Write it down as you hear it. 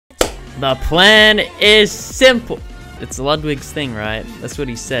The plan is simple. It's Ludwig's thing, right? That's what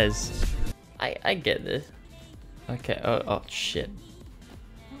he says. I get this. Okay, oh shit.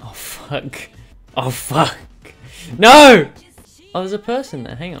 Oh fuck. Oh fuck. No! Oh, there's a person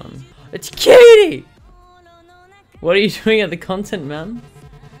there, hang on. It's Cutie! What are you doing at the content mountain?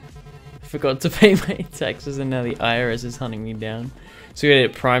 Forgot to pay my taxes and now the IRS is hunting me down. So we gotta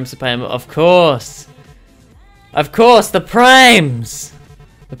get primes to pay them. Of course! Of course, the primes!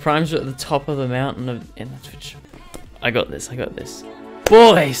 The primes are at the top of the mountain in the Twitch. I got this, I got this.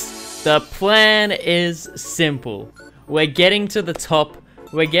 Boys! The plan is simple. We're getting to the top.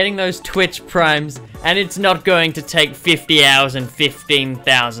 We're getting those Twitch primes, and it's not going to take 50 hours and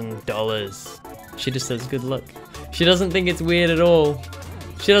 $15,000. She just says good luck. She doesn't think it's weird at all.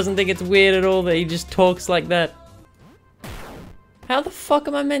 She doesn't think it's weird at all that he just talks like that. How the fuck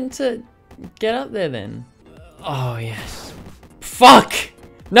am I meant to get up there then? Oh yes. Fuck!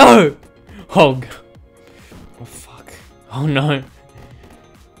 No! Oh god. Oh fuck. Oh no.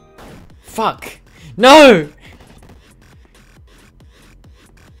 Fuck. No!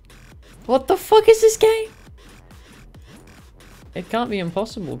 What the fuck is this game? It can't be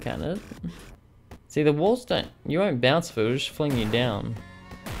impossible, can it? See, the walls don't... You won't bounce for it, it'll just fling you down.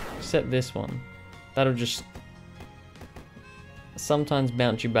 Except this one. That'll just... sometimes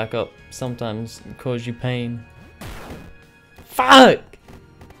bounce you back up. Sometimes cause you pain. Fuck!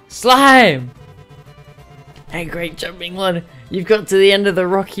 Slime! Hey, great jumping one. You've got to the end of the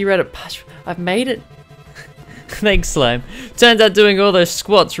rocky Reddit patch. I've made it. Thanks, Slime. Turns out doing all those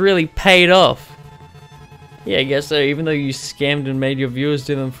squats really paid off. Yeah, I guess so, even though you scammed and made your viewers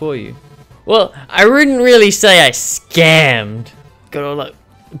do them for you. Well, I wouldn't really say I scammed. Got all that...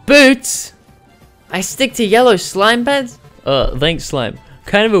 Boots! I stick to yellow slime pads? Thanks, Slime.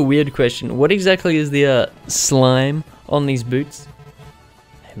 Kind of a weird question. What exactly is the, slime on these boots?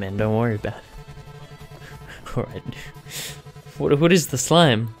 Hey man, don't worry about it. Alright. What is the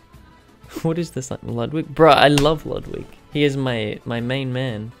slime? What is this like, Ludwig? Bruh, I love Ludwig. He is my main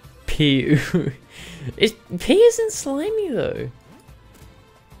man. P. P isn't slimy though.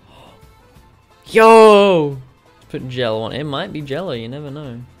 Yo! Let's put Jello on. It might be Jello, you never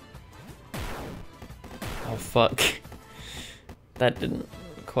know. Oh fuck. That didn't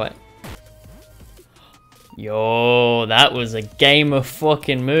quite. Yo, that was a gamer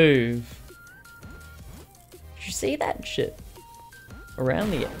fucking move. Did you see that shit?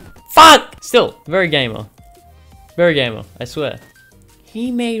 Around the... Fuck! Still, very gamer. Very gamer, I swear.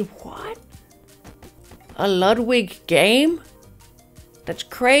 He made what? A Ludwig game? That's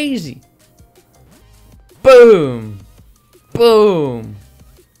crazy. Boom! Boom!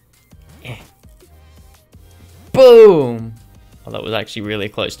 Boom! Oh, that was actually really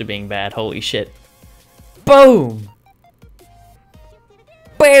close to being bad, holy shit. Boom!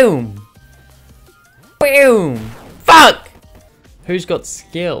 Boom! Boom! Fuck! Who's got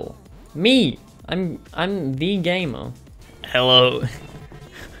skill? Me! I'm the gamer. Hello.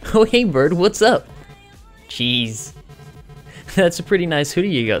 Oh hey bird, what's up? Cheese. That's a pretty nice hoodie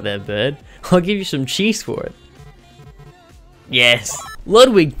you got there, bird. I'll give you some cheese for it. Yes.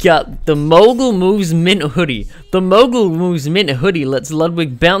 Ludwig got the Mogul Moves Mint hoodie. The Mogul Moves Mint hoodie lets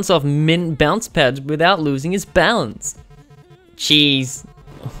Ludwig bounce off mint bounce pads without losing his balance. Cheese.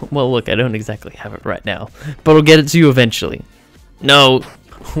 Well look, I don't exactly have it right now, but I'll get it to you eventually. No.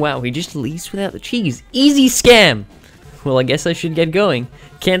 Wow, he just leaves without the cheese. Easy scam! Well, I guess I should get going.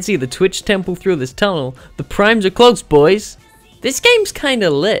 Can't see the Twitch temple through this tunnel. The primes are close, boys. This game's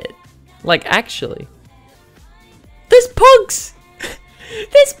kinda lit. Like, actually. There's pugs!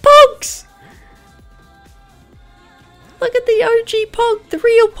 There's pugs! Look at the OG pug, the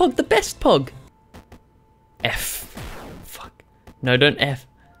real pug, the best pug. F. Fuck. No, don't F.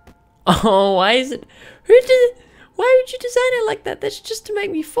 Oh, why is it... Why would you design it like that? That's just to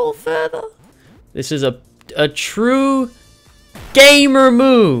make me fall further. This is a true gamer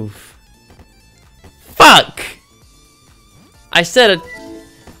move. Fuck! I said it.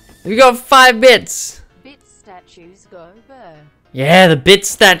 We got 5 bits. Bit statues go there. Yeah, the bit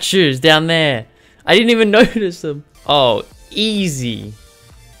statues down there. I didn't even notice them. Oh, easy.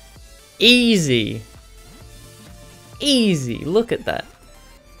 Easy. Easy. Look at that.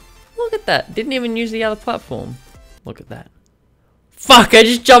 Look at that. Didn't even use the other platform. Look at that. Fuck, I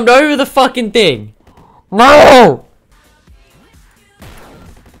just jumped over the fucking thing. No!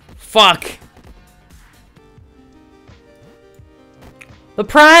 Fuck. The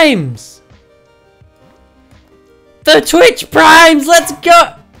primes! The Twitch primes! Let's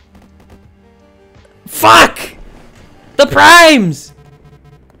go! Fuck! The primes!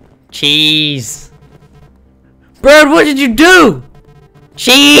 Cheese. Bird, what did you do?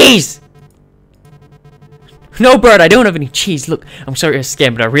 Cheese! No, Bird, I don't have any cheese. Look, I'm sorry you're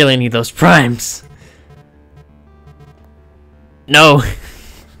scared, but I really need those primes. No.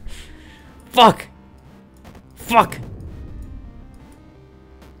 Fuck. Fuck.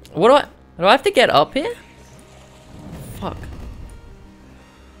 What do I have to get up here? Fuck.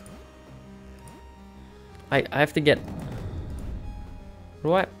 I have to get...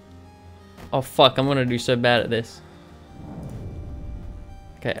 What? Oh fuck, I'm gonna do so bad at this.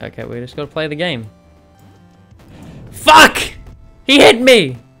 Okay, we just gotta play the game. Fuck! He hit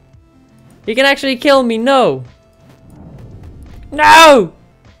me! He can actually kill me, no! No!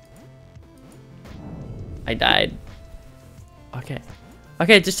 I died. Okay.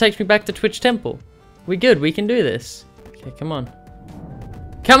 Okay, it just takes me back to Twitch Temple. We good, we can do this. Okay, come on.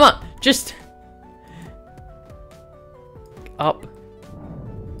 Come on! Just... Up.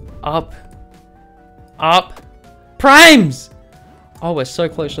 Up. Up. Primes! Oh, we're so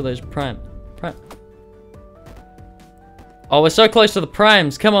close to those prime. Oh, we're so close to the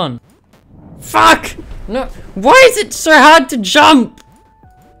primes, come on. Fuck! No, why is it so hard to jump?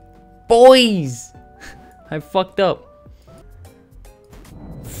 Boys! I fucked up.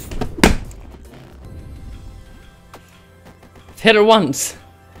 Hit it once.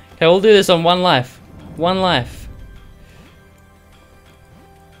 Okay, we'll do this on one life. One life.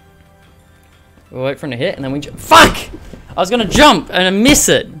 We'll wait for him to hit and then we jump. Fuck! I was gonna jump and I miss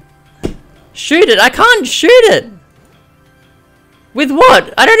it. Shoot it. I can't shoot it. With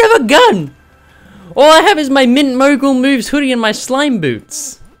what? I don't have a gun. All I have is my Mint Mogul Moves hoodie and my slime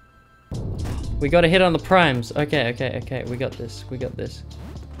boots. We gotta hit on the primes. Okay. We got this. We got this.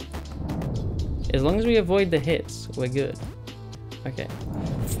 As long as we avoid the hits, we're good. Okay.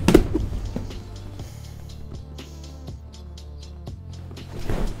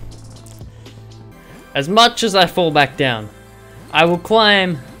 As much as I fall back down, I will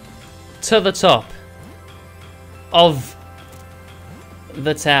climb to the top of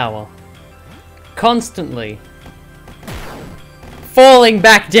the tower, constantly falling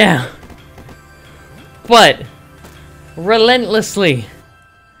back down, but relentlessly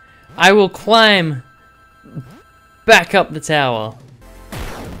I will climb back up the tower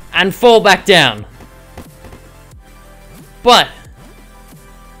and fall back down, but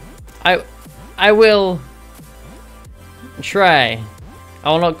I will try.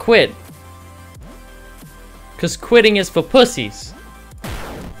 I will not quit. Because quitting is for pussies.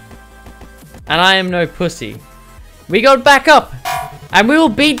 And I am no pussy. We got back up. And we will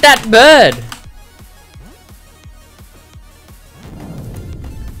beat that bird.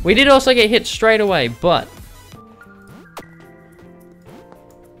 We did also get hit straight away, but...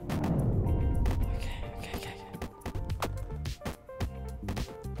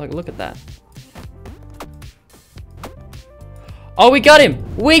 Okay. Look at that. Oh, we got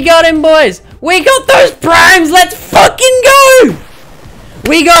him! We got him, boys! We got those primes! Let's fucking go!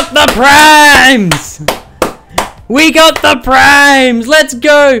 We got the primes! We got the primes! Let's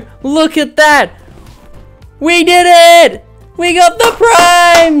go! Look at that! We did it! We got the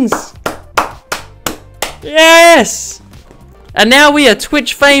primes! Yes! And now we are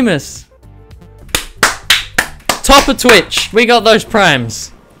Twitch famous. Top of Twitch. We got those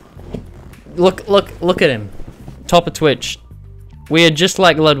primes. Look at him. Top of Twitch. We are just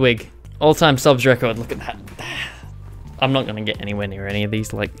like Ludwig. All-time subs record. Look at that. I'm not gonna get anywhere near any of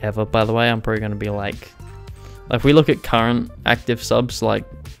these, like, ever, by the way. I'm probably gonna be like if we look at current active subs, like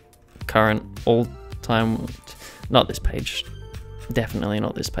current all-time, not this page. Definitely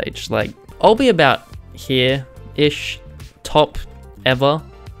not this page. Like, I'll be about here-ish, top ever.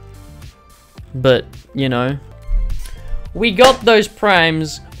 But, you know. We got those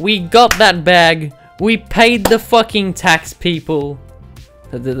primes. We got that bag. We paid the fucking tax people.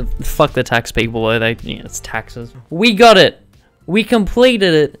 Fuck the tax people, though. It's taxes. We got it. We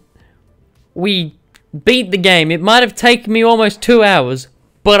completed it. We beat the game. It might have taken me almost 2 hours,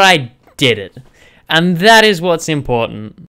 but I did it. And that is what's important.